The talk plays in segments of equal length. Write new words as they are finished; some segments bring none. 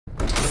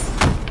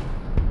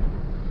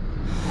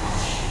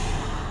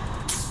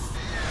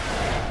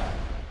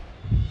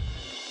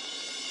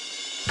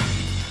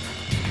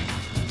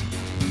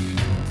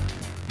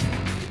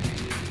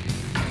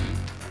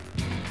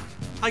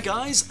Hi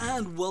guys,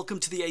 and welcome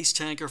to the Ace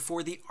Tanker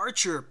for the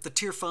Archer, the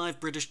Tier 5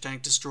 British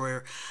tank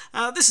destroyer.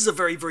 This is a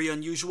very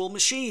unusual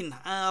machine,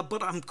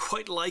 but I'm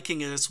quite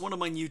liking it. It's one of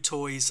my new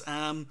toys.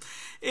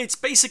 It's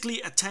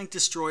basically a tank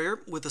destroyer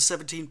with a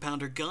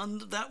 17-pounder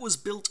gun that was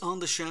built on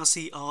the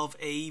chassis of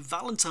a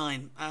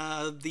Valentine,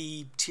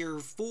 the Tier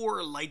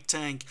 4 light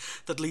tank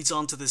that leads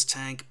onto this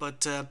tank,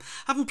 but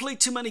haven't played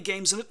too many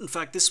games in it. In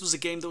fact, this was a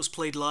game that was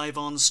played live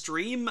on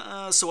stream,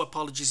 so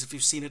apologies if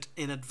you've seen it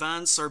in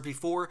advance or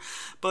before,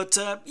 but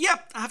yeah,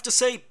 I have to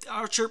say,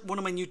 Archer, one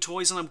of my new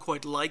toys, and I'm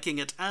quite liking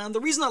it. And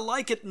the reason I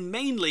like it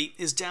mainly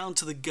is down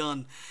to the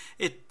gun.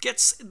 It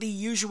gets the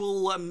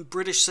usual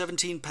British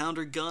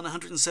 17-pounder gun,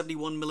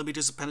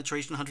 171mm of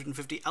penetration,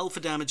 150 alpha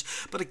damage,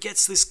 but it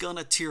gets this gun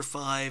at Tier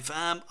 5.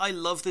 I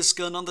love this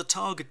gun on the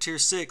TOG at Tier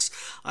 6.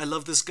 I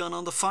love this gun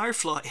on the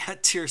Firefly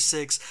at Tier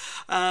 6.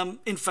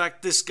 In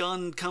fact, this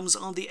gun comes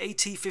on the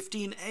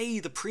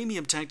AT-15A, the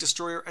premium tank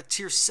destroyer, at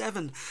Tier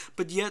 7,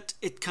 but yet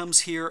it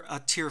comes here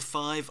at Tier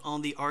 5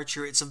 on the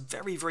Archer. It's a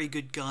very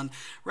good gun,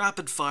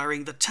 rapid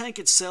firing. The tank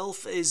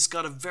itself is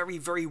got a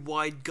very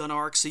wide gun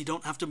arc, so you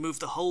don't have to move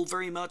the hull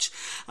very much.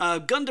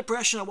 Gun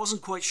depression, I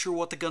wasn't quite sure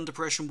what the gun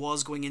depression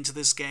was going into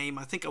this game.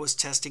 I think I was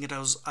testing it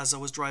as I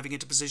was driving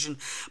into position,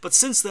 but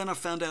since then I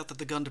found out that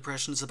the gun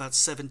depression is about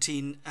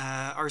 17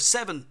 or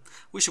 7,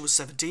 wish it was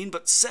 17,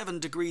 but 7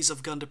 degrees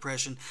of gun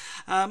depression.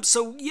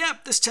 So yeah,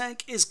 this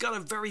tank is got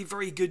a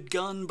very good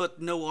gun, but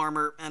no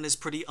armor, and is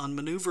pretty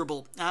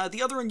unmaneuverable.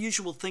 The other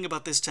unusual thing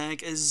about this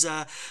tank is,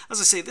 as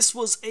I say, this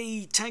was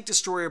a tank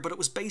destroyer, but it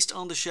was based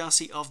on the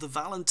chassis of the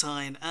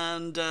Valentine,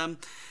 and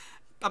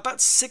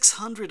about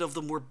 600 of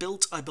them were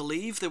built, I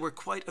believe. They were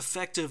quite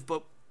effective,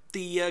 but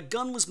the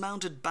gun was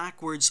mounted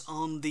backwards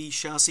on the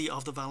chassis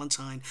of the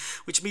Valentine,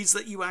 which means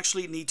that you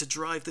actually need to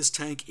drive this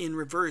tank in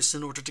reverse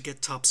in order to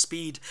get top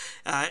speed.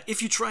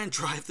 If you try and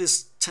drive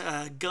this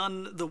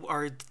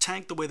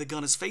tank the way the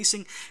gun is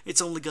facing,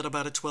 it's only got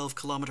about a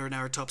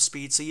 12km/h top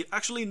speed, so you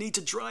actually need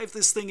to drive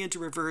this thing into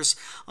reverse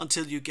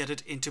until you get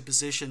it into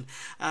position.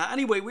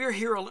 Anyway, we're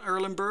here on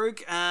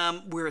Erlenberg.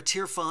 We're a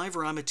Tier 5,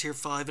 or I'm a Tier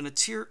 5 in a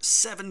Tier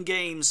 7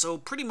 game, so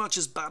pretty much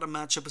as bad a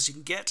matchup as you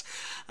can get.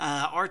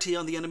 RT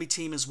on the enemy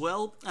team as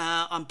well.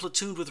 I'm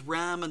platooned with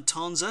Ram and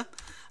Tonza.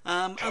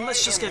 And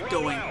let's just get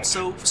going.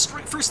 So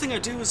first thing I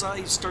do is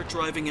I start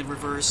driving in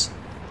reverse.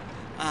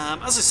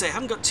 As I say, I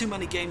haven't got too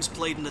many games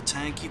played in the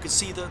tank. You can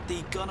see that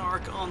the gun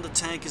arc on the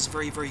tank is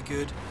very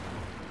good.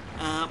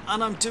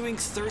 And I'm doing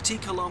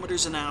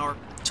 30km/h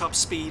top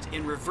speed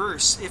in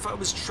reverse. If I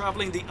was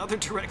traveling the other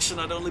direction,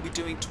 I'd only be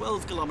doing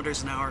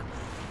 12km/h.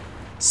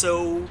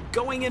 So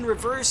going in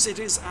reverse, it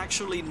is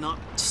actually not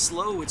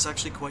slow, it's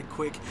actually quite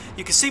quick.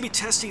 You can see me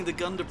testing the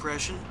gun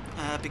depression,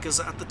 because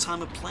at the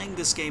time of playing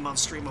this game on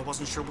stream I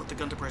wasn't sure what the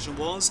gun depression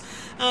was,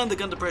 and the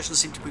gun depression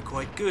seemed to be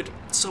quite good.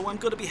 So I'm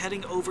going to be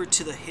heading over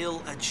to the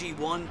hill at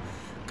G1,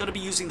 going to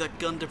be using that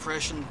gun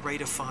depression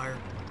rate of fire.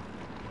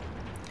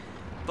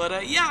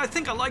 But yeah, I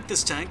think I like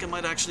this tank. I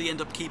might actually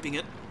end up keeping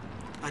it.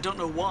 I don't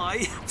know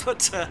why,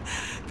 but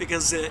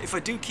because if I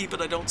do keep it,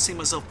 I don't see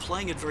myself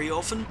playing it very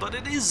often, but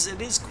it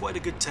is quite a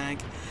good tank.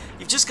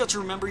 You've just got to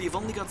remember you've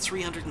only got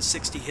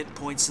 360 hit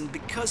points, and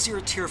because you're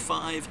a Tier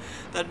 5,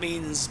 that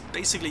means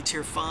basically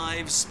Tier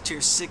 5s, Tier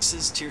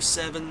 6s, Tier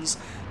 7s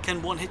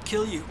can one-hit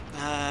kill you.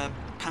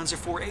 Panzer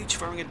IV-H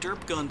firing a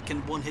derp gun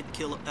can one-hit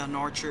kill an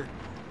Archer.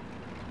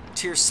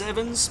 Tier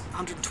 7s,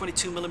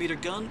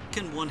 122mm gun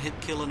can one-hit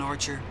kill an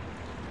Archer.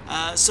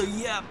 So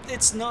yeah,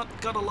 it's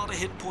not got a lot of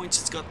hit points,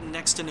 it's got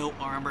next to no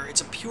armor, it's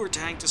a pure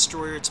tank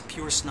destroyer, it's a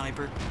pure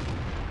sniper.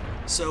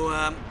 So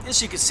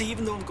as you can see,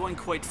 even though I'm going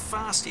quite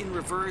fast in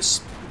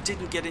reverse,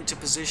 didn't get into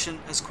position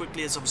as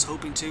quickly as I was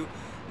hoping to.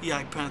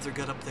 Jagd Panther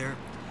got up there.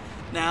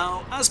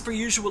 Now, as per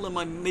usual in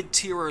my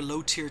mid-tier or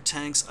low-tier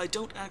tanks, I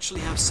don't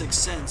actually have 6th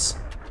sense.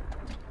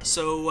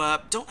 So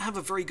don't have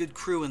a very good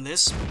crew in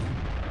this.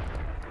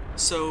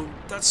 So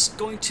that's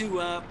going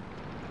to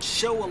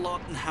show a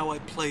lot in how I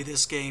play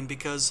this game,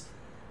 because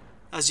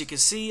as you can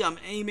see, I'm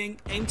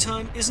aiming. Aim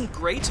time isn't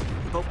great,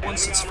 but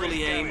once it's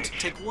fully aimed,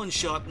 take one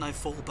shot and I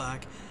fall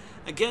back.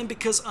 Again,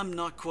 because I'm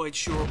not quite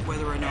sure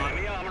whether or not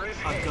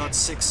I've got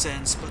 6th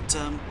sense, but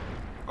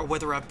or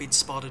whether I've been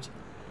spotted.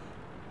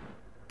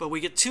 But we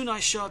get 2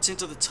 nice shots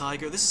into the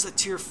Tiger. This is a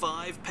Tier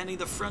 5, penning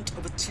the front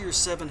of a Tier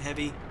 7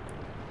 heavy.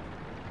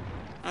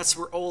 That's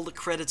where all the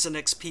credits and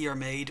XP are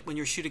made when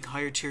you're shooting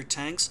higher tier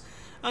tanks.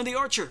 And the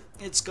Archer,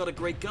 it's got a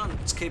great gun.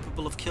 It's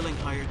capable of killing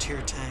higher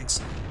tier tanks.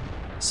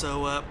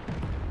 So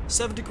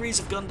 7 degrees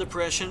of gun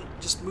depression,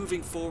 just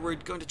moving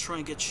forward, going to try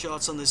and get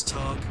shots on this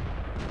TOG.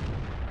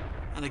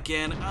 And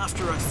again,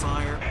 after I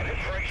fire,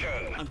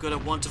 I'm going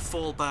to want to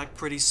fall back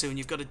pretty soon.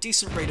 You've got a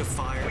decent rate of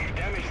fire,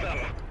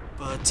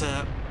 but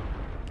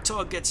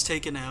TOG gets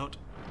taken out.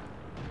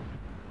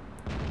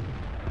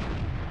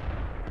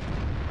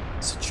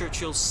 So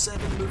Churchill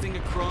 7 moving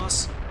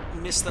across,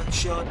 missed that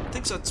shot. I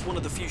think that's one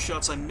of the few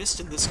shots I missed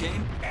in this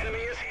game. Enemy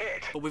is hit.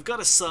 But we've got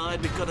a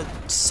side, we've got a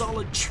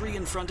solid tree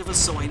in front of us,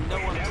 so I know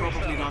I'm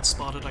probably not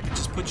spotted. I can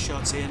just put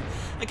shots in.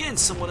 Again,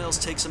 someone else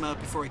takes him out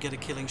before I get a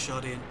killing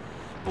shot in.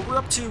 But we're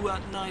up to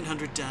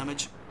 900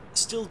 damage.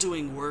 Still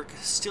doing work,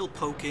 still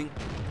poking.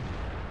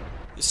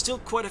 There's still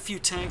quite a few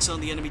tanks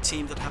on the enemy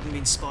team that haven't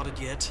been spotted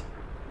yet.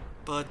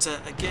 But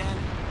again,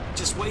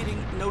 just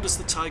waiting. Notice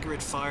the Tiger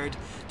had fired.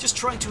 Just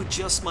trying to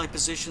adjust my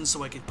position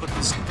so I can put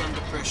this gun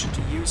depression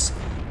to use.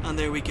 And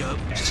there we go.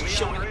 Just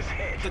showing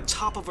the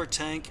top of our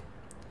tank.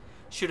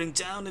 Shooting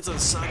down into the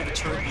side of a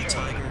turret with the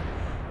Tiger.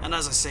 And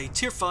as I say,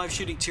 tier 5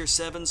 shooting tier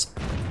 7s.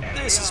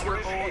 This is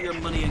where all your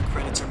money and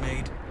credits are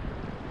made.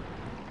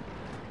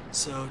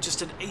 So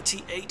just an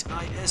 88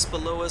 IS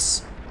below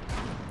us.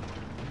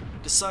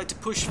 Decide to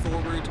push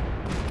forward.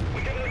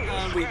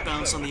 And we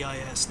bounce on the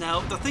IS. Now,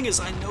 the thing is,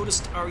 I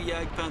noticed our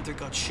Jagdpanther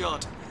got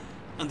shot,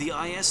 and the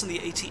IS and the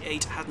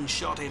 88 hadn't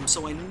shot him,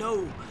 so I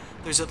know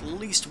there's at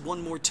least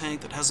one more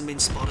tank that hasn't been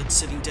spotted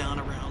sitting down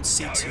around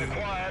C2.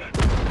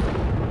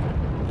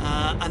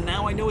 And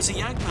now I know it's a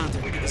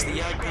Jagdpanther, because the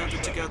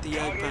Jagdpanther took out the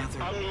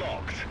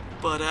Jagdpanther.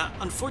 But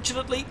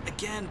unfortunately,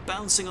 again,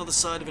 bouncing on the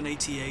side of an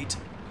 88,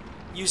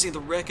 using the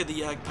wreck of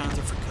the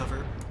Jagdpanther for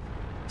cover.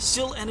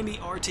 Still enemy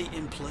RT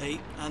in play,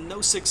 and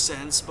no sixth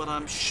sense, but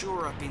I'm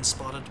sure I've been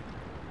spotted.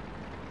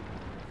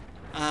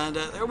 And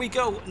there we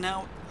go.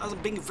 Now, I'm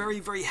being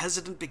very, very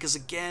hesitant because,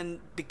 again,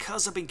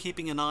 because I've been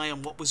keeping an eye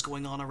on what was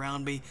going on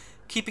around me,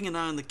 keeping an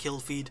eye on the kill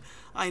feed,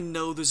 I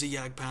know there's a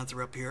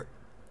Jagdpanther up here.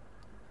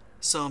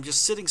 So I'm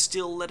just sitting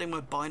still, letting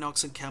my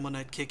binocs and camo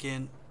net kick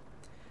in.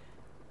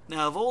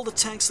 Now, of all the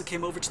tanks that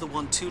came over to the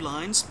 1-2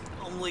 lines,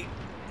 only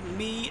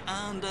me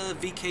and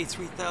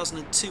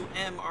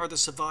VK3002M are the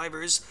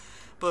survivors.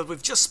 But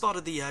we've just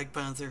spotted the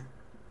Jagdpanther.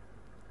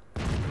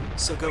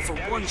 So go for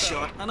one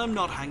shot, and I'm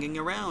not hanging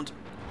around.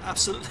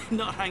 Absolutely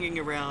not hanging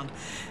around.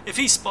 If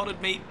he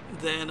spotted me,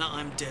 then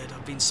I'm dead.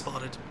 I've been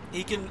spotted.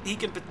 He can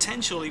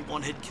potentially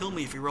one-hit kill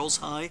me if he rolls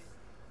high.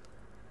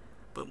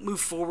 But move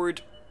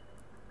forward.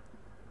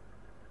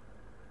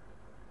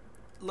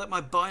 Let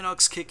my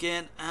binocs kick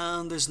in,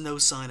 and there's no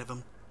sign of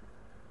him.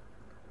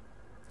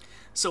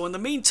 So in the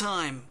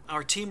meantime,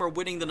 our team are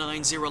winning the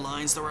 9-0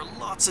 lines. There are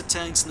lots of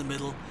tanks in the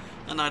middle.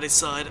 And I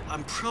decide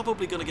I'm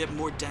probably going to get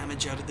more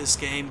damage out of this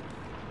game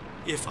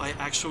if I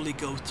actually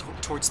go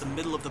towards the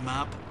middle of the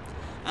map.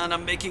 And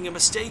I'm making a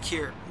mistake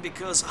here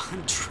because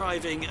I'm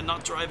driving and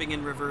not driving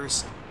in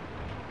reverse.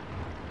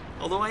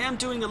 Although I am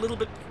doing a little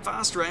bit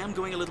faster, I am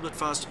going a little bit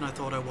faster than I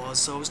thought I was.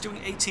 So I was doing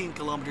 18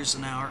 kilometers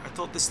an hour. I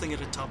thought this thing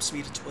had a top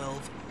speed of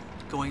 12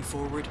 going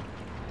forward.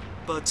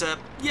 But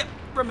yeah,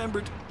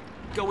 remembered.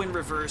 Go in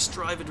reverse,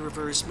 drive in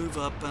reverse, move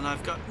up, and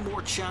I've got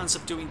more chance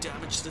of doing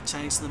damage to the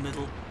tanks in the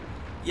middle.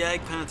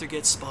 Jagdpanther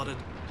gets spotted,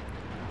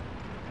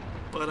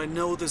 but I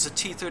know there's a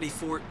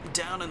T-34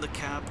 down in the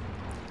cap.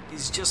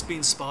 He's just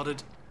been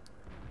spotted,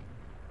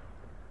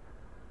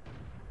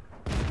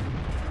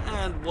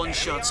 and one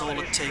shot's all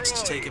it takes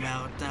to take him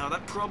out. Now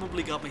that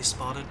probably got me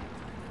spotted,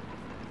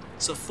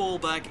 so fall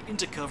back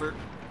into cover,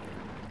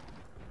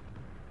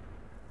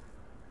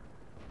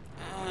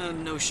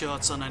 and no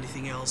shots on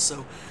anything else.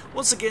 So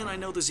once again, I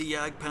know there's a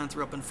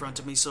Jagdpanther up in front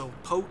of me, so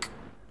poke,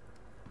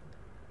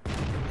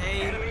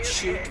 aim,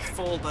 shoot,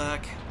 fall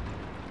back.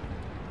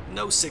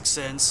 No sixth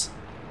sense.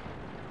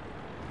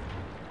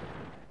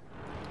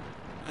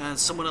 And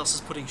someone else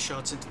is putting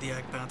shots into the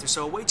Jagdpanther.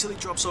 So I'll wait till he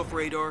drops off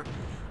radar.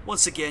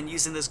 Once again,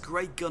 using this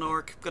great gun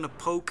arc, gonna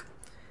poke.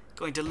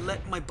 Going to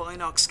let my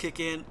binocs kick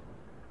in.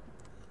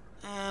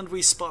 And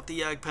we spot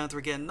the Jagdpanther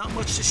again. Not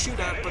much to shoot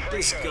at, but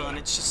this gun,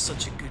 it's just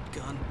such a good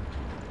gun.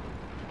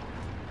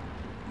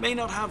 May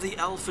not have the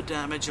alpha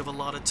damage of a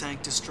lot of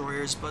tank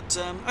destroyers, but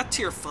at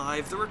tier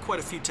 5 there are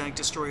quite a few tank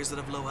destroyers that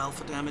have low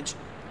alpha damage.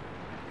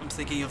 I'm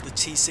thinking of the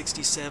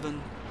T-67,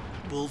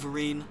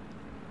 Wolverine.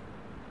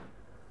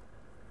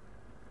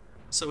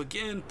 So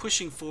again,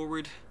 pushing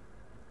forward,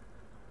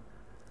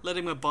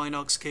 letting my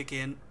binocs kick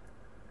in.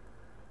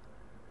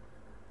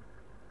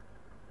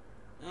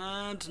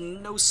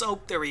 And no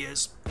soap, there he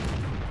is.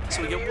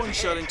 So we get one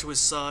shot into his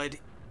side,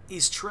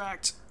 he's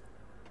tracked.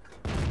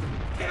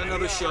 Get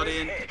another shot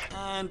in,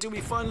 and do we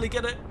finally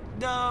get it?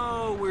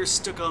 No, we're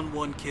stuck on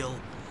one kill.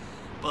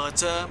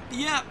 But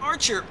yeah,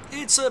 Archer,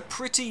 it's a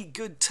pretty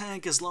good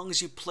tank as long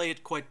as you play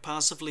it quite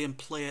passively and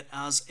play it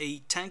as a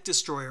tank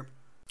destroyer.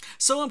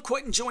 So I'm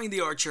quite enjoying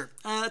the Archer.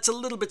 It's a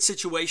little bit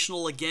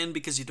situational again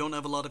because you don't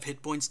have a lot of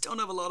hit points, don't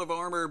have a lot of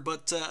armor,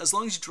 but as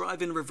long as you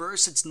drive in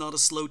reverse, it's not a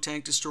slow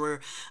tank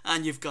destroyer,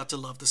 and you've got to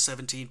love the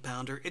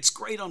 17-pounder. It's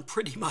great on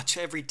pretty much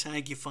every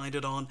tank you find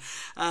it on.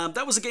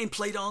 That was a game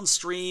played on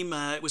stream.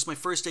 It was my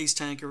first ace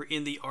tanker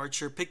in the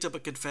Archer. Picked up a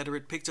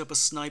Confederate, picked up a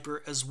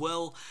sniper as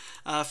well.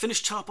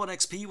 Finished top on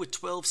XP with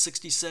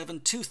 1267,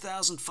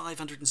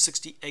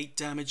 2,568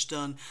 damage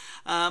done.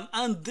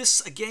 And this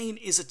again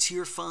is a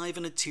tier 5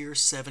 and a tier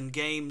 7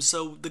 games.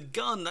 So the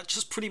gun, that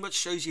just pretty much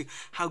shows you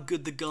how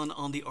good the gun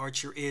on the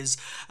Archer is.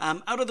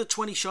 Out of the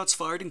 20 shots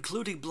fired,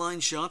 including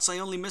blind shots, I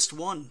only missed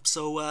one.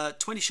 So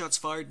 20 shots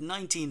fired,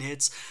 19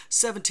 hits,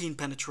 17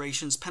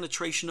 penetrations.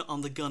 Penetration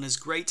on the gun is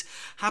great.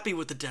 Happy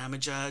with the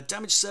damage.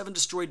 Damage 7,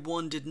 destroyed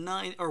 1, did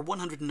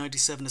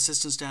 197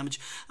 assistance damage,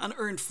 and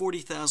earned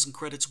 40,000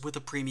 credits with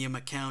a premium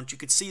account. You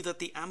could see that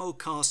the ammo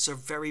costs are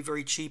very,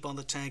 very cheap on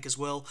the tank as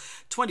well.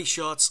 20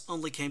 shots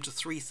only came to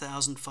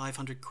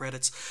 3,500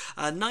 credits.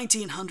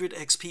 1,900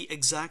 XP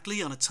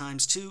exactly on a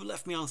 × 2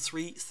 left me on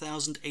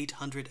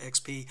 3,800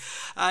 XP.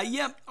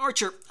 Yeah,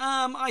 Archer.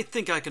 I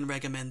think I can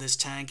recommend this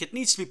tank. It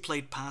needs to be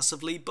played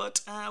passively,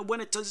 but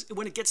when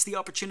it gets the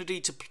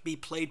opportunity to be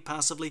played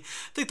passively,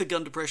 I think the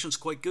gun depression is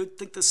quite good. I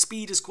think the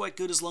speed is quite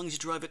good as long as you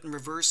drive it in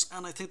reverse,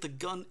 and I think the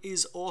gun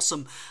is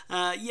awesome.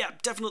 Yeah,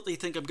 definitely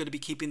think I'm going to be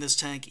keeping this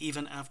tank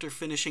even after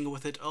finishing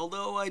with it,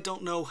 although I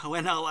don't know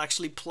when I'll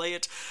actually play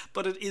it,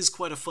 but it is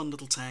quite a fun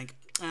little tank.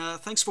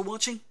 Thanks for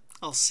watching.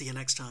 I'll see you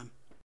next time.